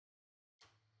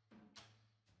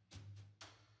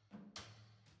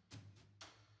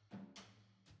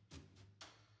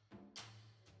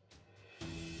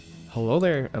Hello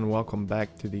there and welcome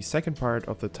back to the second part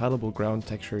of the Tileable ground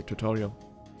texture tutorial.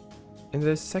 In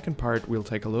this second part we'll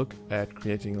take a look at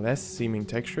creating less seaming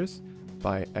textures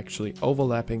by actually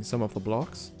overlapping some of the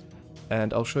blocks,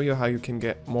 and I'll show you how you can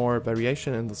get more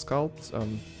variation in the sculpts,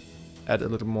 add a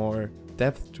little more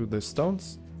depth to the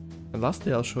stones, and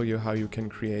lastly I'll show you how you can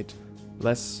create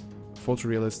less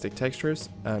photorealistic textures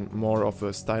and more of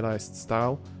a stylized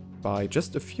style by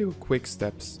just a few quick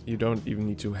steps. You don't even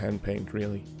need to hand paint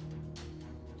really.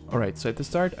 Alright, so at the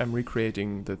start I'm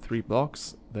recreating the 3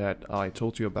 blocks that I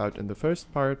told you about in the first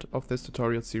part of this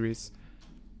tutorial series.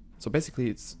 So basically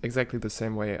it's exactly the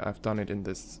same way I've done it in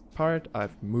this part.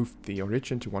 I've moved the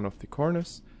origin to one of the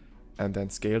corners and then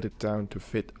scaled it down to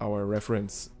fit our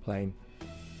reference plane.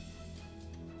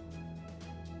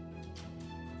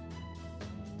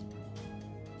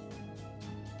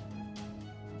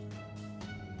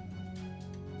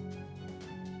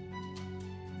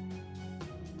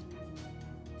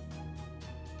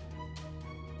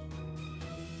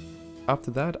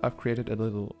 After that, I've created a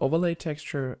little overlay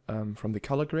texture from the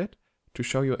color grid to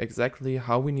show you exactly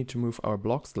how we need to move our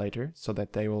blocks later so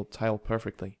that they will tile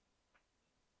perfectly.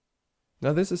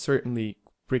 Now this is certainly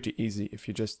pretty easy if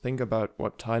you just think about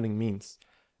what tiling means.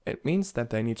 It means that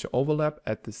they need to overlap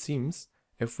at the seams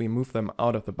if we move them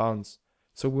out of the bounds.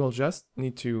 So we'll just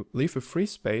need to leave a free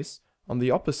space on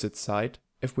the opposite side.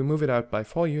 If we move it out by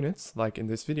 4 units, like in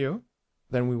this video,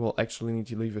 then we will actually need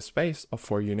to leave a space of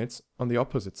 4 units on the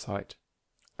opposite side.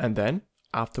 And then,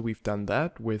 after we've done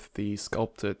that with the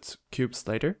sculpted cubes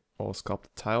later, or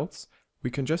sculpted tiles, we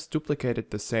can just duplicate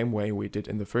it the same way we did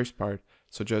in the first part.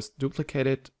 So just duplicate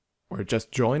it, or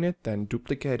just join it, then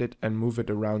duplicate it and move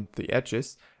it around the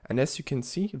edges. And as you can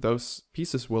see, those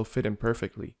pieces will fit in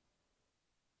perfectly.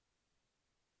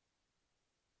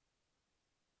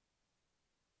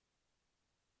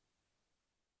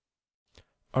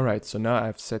 Alright, so now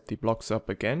I've set the blocks up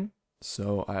again.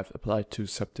 So I've applied 2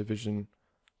 subdivision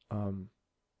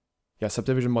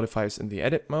modifiers in the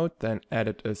edit mode, then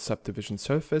added a subdivision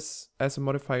surface as a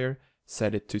modifier,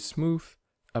 set it to smooth,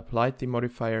 applied the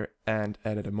modifier and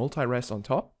added a multi-res on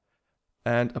top,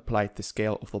 and applied the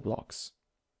scale of the blocks.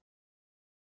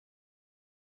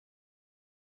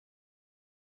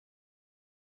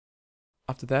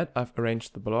 After that, I've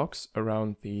arranged the blocks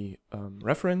around the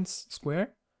reference square,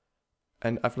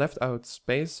 and I've left out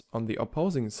space on the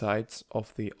opposing sides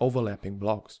of the overlapping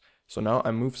blocks. So now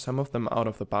I move some of them out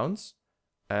of the bounds,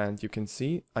 and you can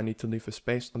see I need to leave a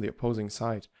space on the opposing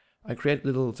side. I create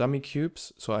little dummy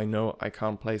cubes so I know I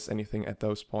can't place anything at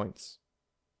those points.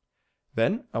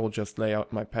 Then I will just lay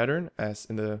out my pattern as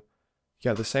in the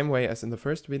same way as in the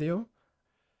first video,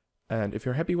 and if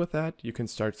you're happy with that, you can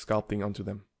start sculpting onto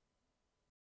them.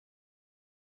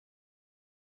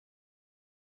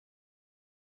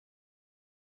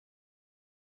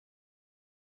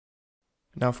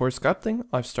 Now for sculpting,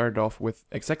 I've started off with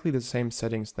exactly the same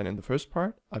settings than in the first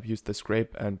part. I've used the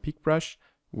scrape and peak brush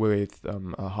with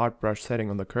a hard brush setting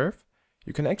on the curve.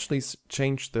 You can actually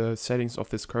change the settings of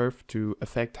this curve to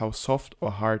affect how soft or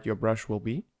hard your brush will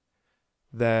be.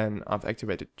 Then I've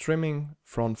activated trimming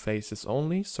front faces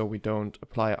only, so we don't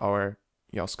apply our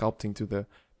sculpting to the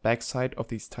back side of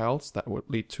these tiles. That would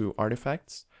lead to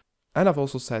artifacts. And I've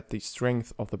also set the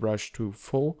strength of the brush to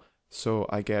full, so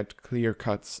I get clear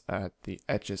cuts at the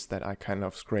edges that I kind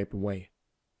of scrape away.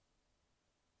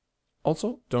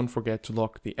 Also, don't forget to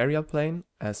lock the area plane,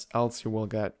 as else you will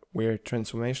get weird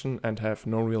transformation and have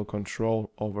no real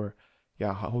control over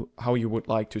how you would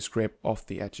like to scrape off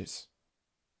the edges.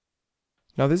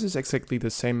 Now this is exactly the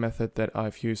same method that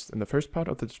I've used in the first part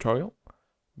of the tutorial,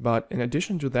 but in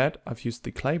addition to that I've used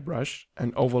the clay brush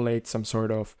and overlaid some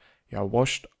sort of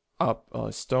washed up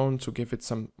stone to give it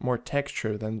some more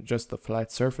texture than just the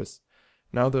flat surface.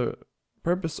 Now the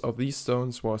purpose of these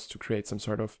stones was to create some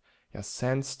sort of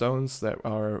sandstones that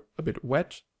are a bit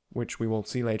wet, which we will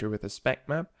see later with the spec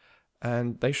map,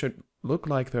 and they should look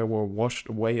like they were washed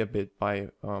away a bit by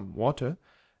water,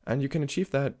 and you can achieve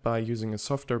that by using a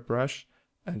softer brush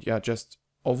and just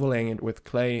overlaying it with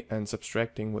clay and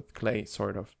subtracting with clay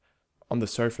sort of on the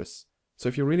surface. So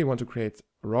if you really want to create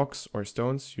rocks or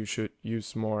stones, you should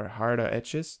use more harder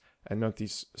edges and not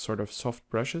these sort of soft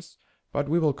brushes, but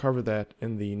we will cover that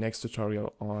in the next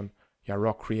tutorial on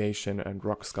rock creation and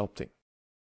rock sculpting.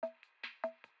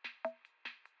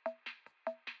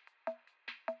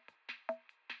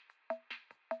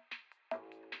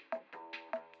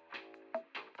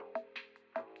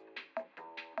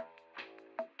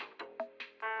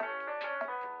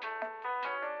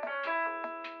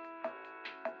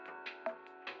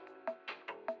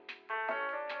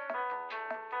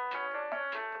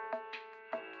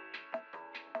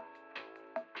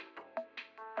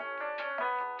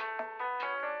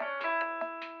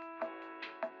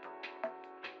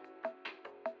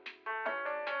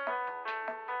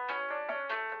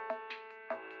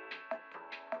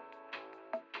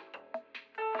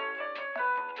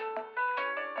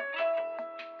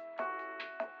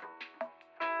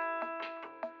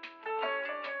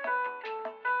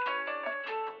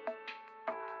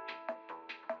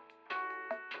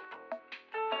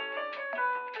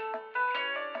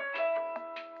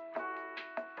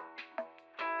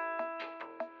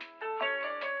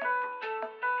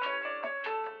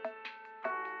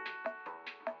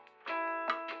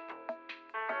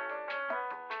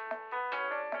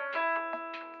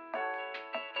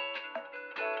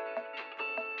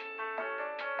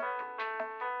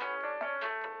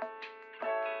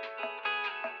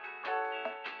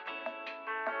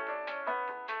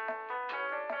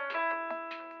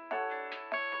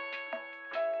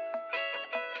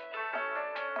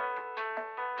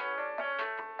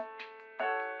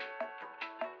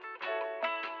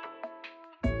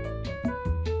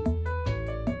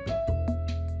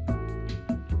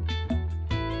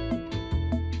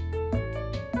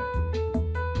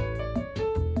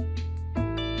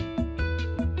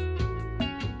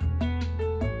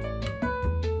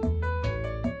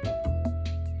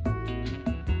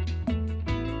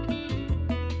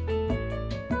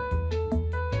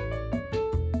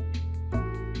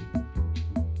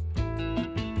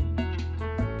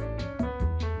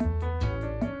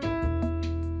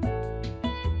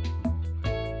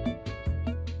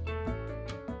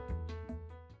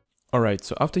 Alright,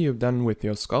 so after you're done with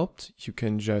your sculpt, you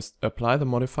can just apply the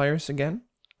modifiers again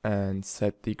and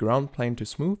set the ground plane to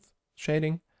smooth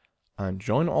shading and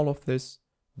join all of this,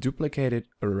 duplicate it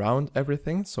around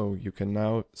everything, so you can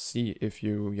now see if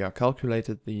you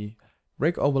calculated the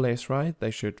brick overlays right,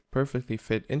 they should perfectly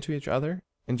fit into each other,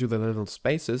 into the little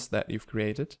spaces that you've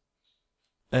created.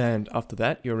 And after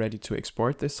that, you're ready to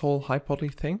export this whole high poly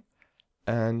thing.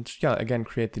 And again,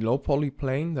 create the low poly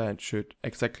plane that should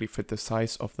exactly fit the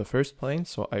size of the first plane.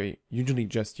 So I usually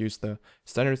just use the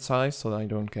standard size so that I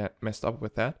don't get messed up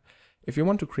with that. If you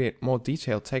want to create more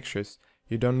detailed textures,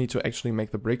 you don't need to actually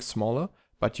make the bricks smaller,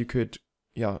 but you could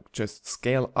just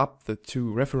scale up the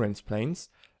two reference planes.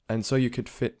 And so you could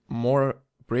fit more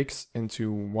bricks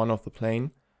into one of the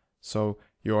plane. So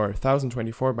your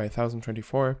 1024 by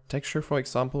 1024 texture, for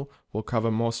example, will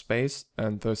cover more space,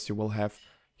 and thus you will have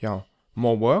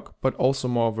more work, but also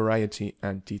more variety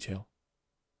and detail.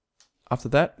 After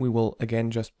that, we will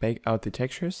again just bake out the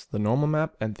textures, the normal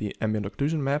map and the ambient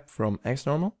occlusion map from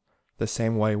XNormal, the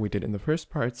same way we did in the first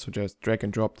part. So just drag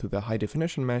and drop to the high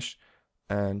definition mesh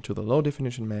and to the low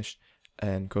definition mesh,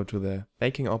 and go to the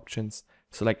baking options,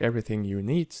 select everything you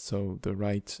need, so the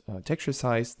right texture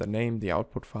size, the name, the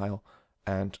output file,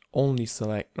 and only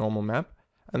select normal map,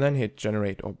 and then hit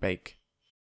generate or bake.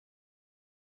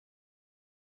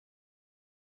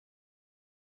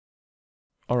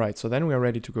 Alright, so then we are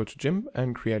ready to go to GIMP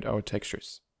and create our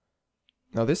textures.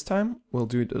 Now this time we'll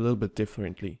do it a little bit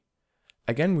differently.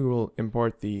 Again, we will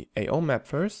import the AO map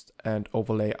first and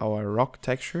overlay our rock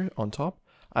texture on top.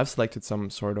 I've selected some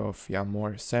sort of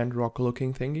more sand rock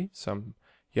looking thingy, some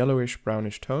yellowish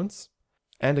brownish tones,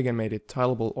 and again made it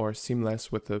tileable or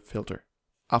seamless with the filter.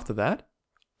 After that,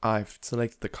 I've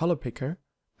selected the color picker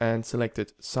and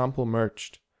selected sample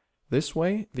merged. This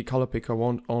way, the color picker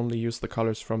won't only use the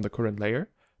colors from the current layer,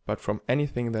 but from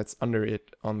anything that's under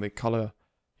it on the color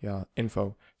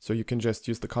info. So you can just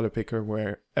use the color picker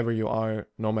wherever you are,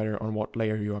 no matter on what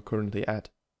layer you are currently at.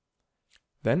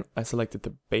 Then I selected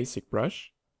the basic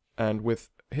brush, and with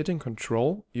hitting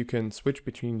Ctrl, you can switch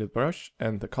between the brush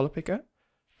and the color picker,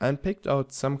 and picked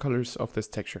out some colors of this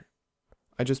texture.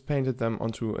 I just painted them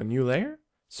onto a new layer,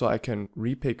 so I can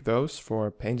repick those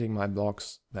for painting my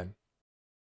blocks then.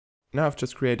 Now I've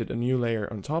just created a new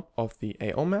layer on top of the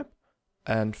AO map,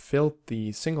 and filled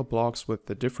the single blocks with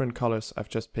the different colors I've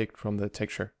just picked from the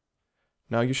texture.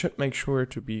 Now you should make sure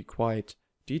to be quite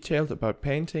detailed about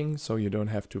painting, so you don't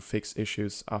have to fix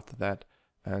issues after that,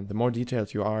 and the more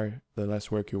detailed you are, the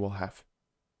less work you will have.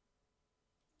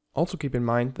 Also keep in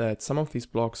mind that some of these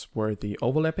blocks were the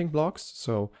overlapping blocks,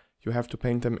 so you have to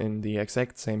paint them in the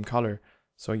exact same color,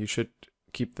 so you should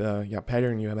keep the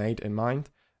pattern you made in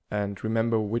mind, and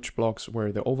remember which blocks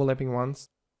were the overlapping ones.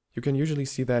 You can usually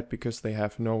see that because they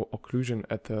have no occlusion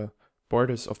at the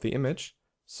borders of the image,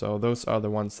 so those are the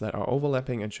ones that are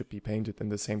overlapping and should be painted in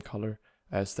the same color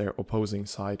as their opposing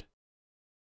side.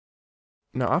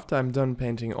 Now after I'm done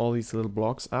painting all these little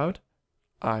blocks out,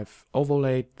 I've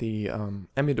overlaid the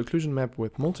ambient occlusion map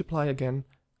with multiply again,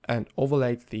 and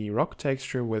overlaid the rock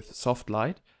texture with soft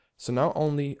light. So now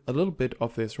only a little bit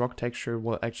of this rock texture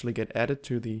will actually get added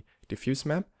to the diffuse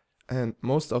map, and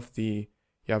most of the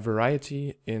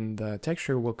variety in the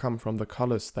texture will come from the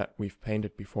colors that we've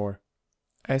painted before.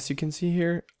 As you can see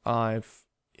here, I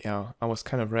was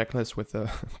kind of reckless with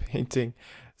the painting,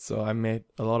 so I made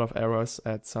a lot of errors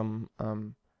at some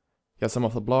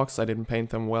of the blocks. I didn't paint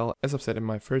them well, as I've said in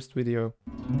my first video.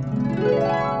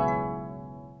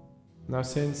 Now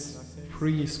since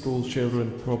preschool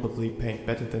children probably paint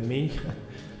better than me,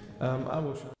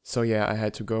 so I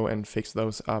had to go and fix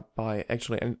those up by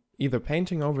actually either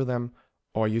painting over them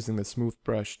or using the smooth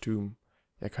brush to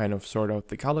kind of sort out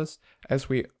the colors. As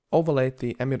we overlaid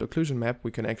the ambient occlusion map,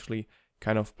 we can actually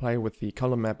kind of play with the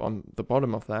color map on the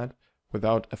bottom of that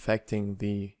without affecting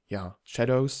the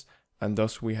shadows, and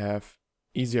thus we have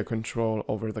easier control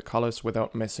over the colors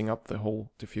without messing up the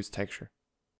whole diffuse texture.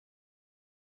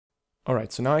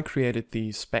 Alright, so now I created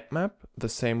the spec map the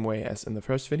same way as in the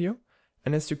first video.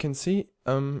 And as you can see,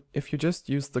 if you just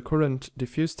use the current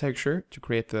diffuse texture to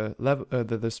create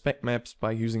the spec maps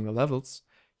by using the levels,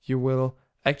 you will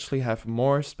actually have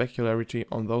more specularity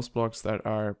on those blocks that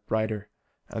are brighter.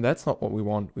 And that's not what we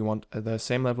want. We want the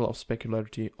same level of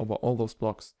specularity over all those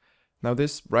blocks. Now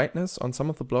this brightness on some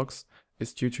of the blocks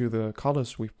is due to the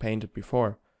colors we've painted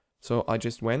before. So I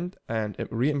just went and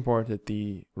re-imported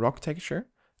the rock texture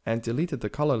and deleted the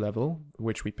color level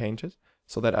which we painted,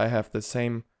 so that I have the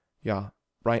same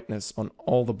brightness on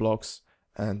all the blocks,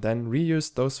 and then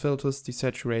reused those filters,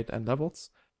 desaturate and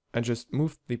levels, and just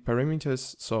moved the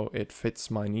parameters so it fits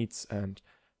my needs, and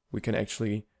we can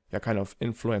actually kind of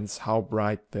influence how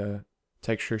bright the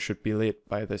texture should be lit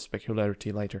by the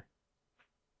specularity later.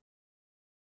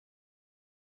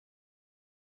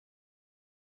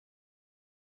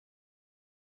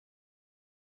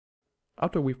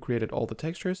 After we've created all the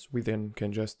textures, we then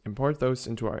can just import those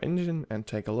into our engine and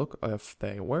take a look if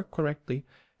they work correctly.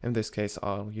 In this case,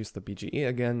 I'll use the BGE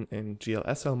again in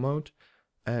glsl mode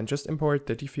and just import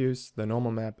the diffuse, the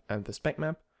normal map, and the spec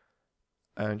map.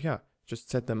 And yeah,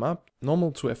 just set them up.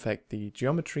 Normal to affect the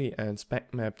geometry and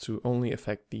spec map to only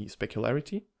affect the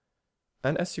specularity.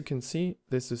 And as you can see,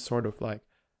 this is sort of like,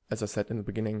 as I said in the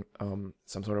beginning,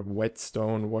 some sort of wet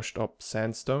stone, washed up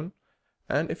sandstone.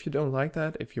 And if you don't like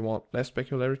that, if you want less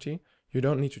specularity, you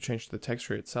don't need to change the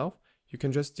texture itself. You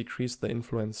can just decrease the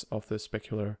influence of the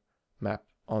specular map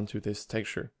onto this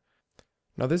texture.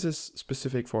 Now this is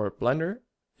specific for Blender.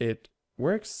 It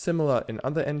works similar in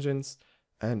other engines,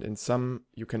 and in some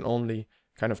you can only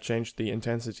kind of change the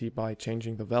intensity by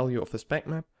changing the value of the spec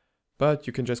map, but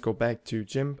you can just go back to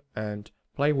GIMP and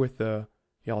play with the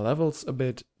levels a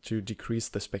bit to decrease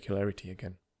the specularity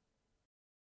again.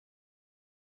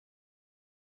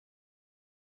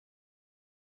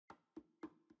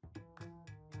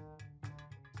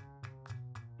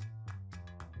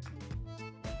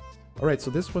 Alright,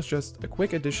 so this was just a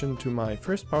quick addition to my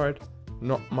first part,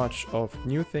 not much of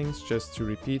new things, just to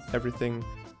repeat everything,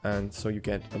 and so you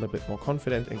get a little bit more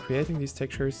confident in creating these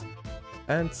textures,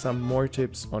 and some more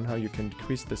tips on how you can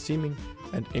decrease the seaming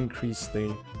and increase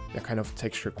the kind of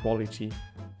texture quality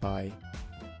by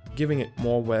giving it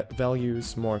more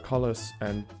values, more colors,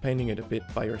 and painting it a bit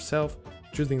by yourself,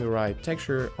 choosing the right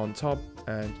texture on top,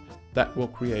 and that will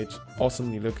create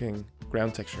awesomely looking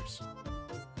ground textures.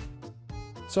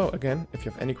 So again, if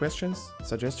you have any questions,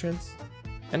 suggestions,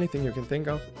 anything you can think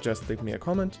of, just leave me a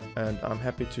comment and I'm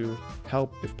happy to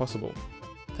help if possible.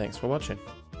 Thanks for watching.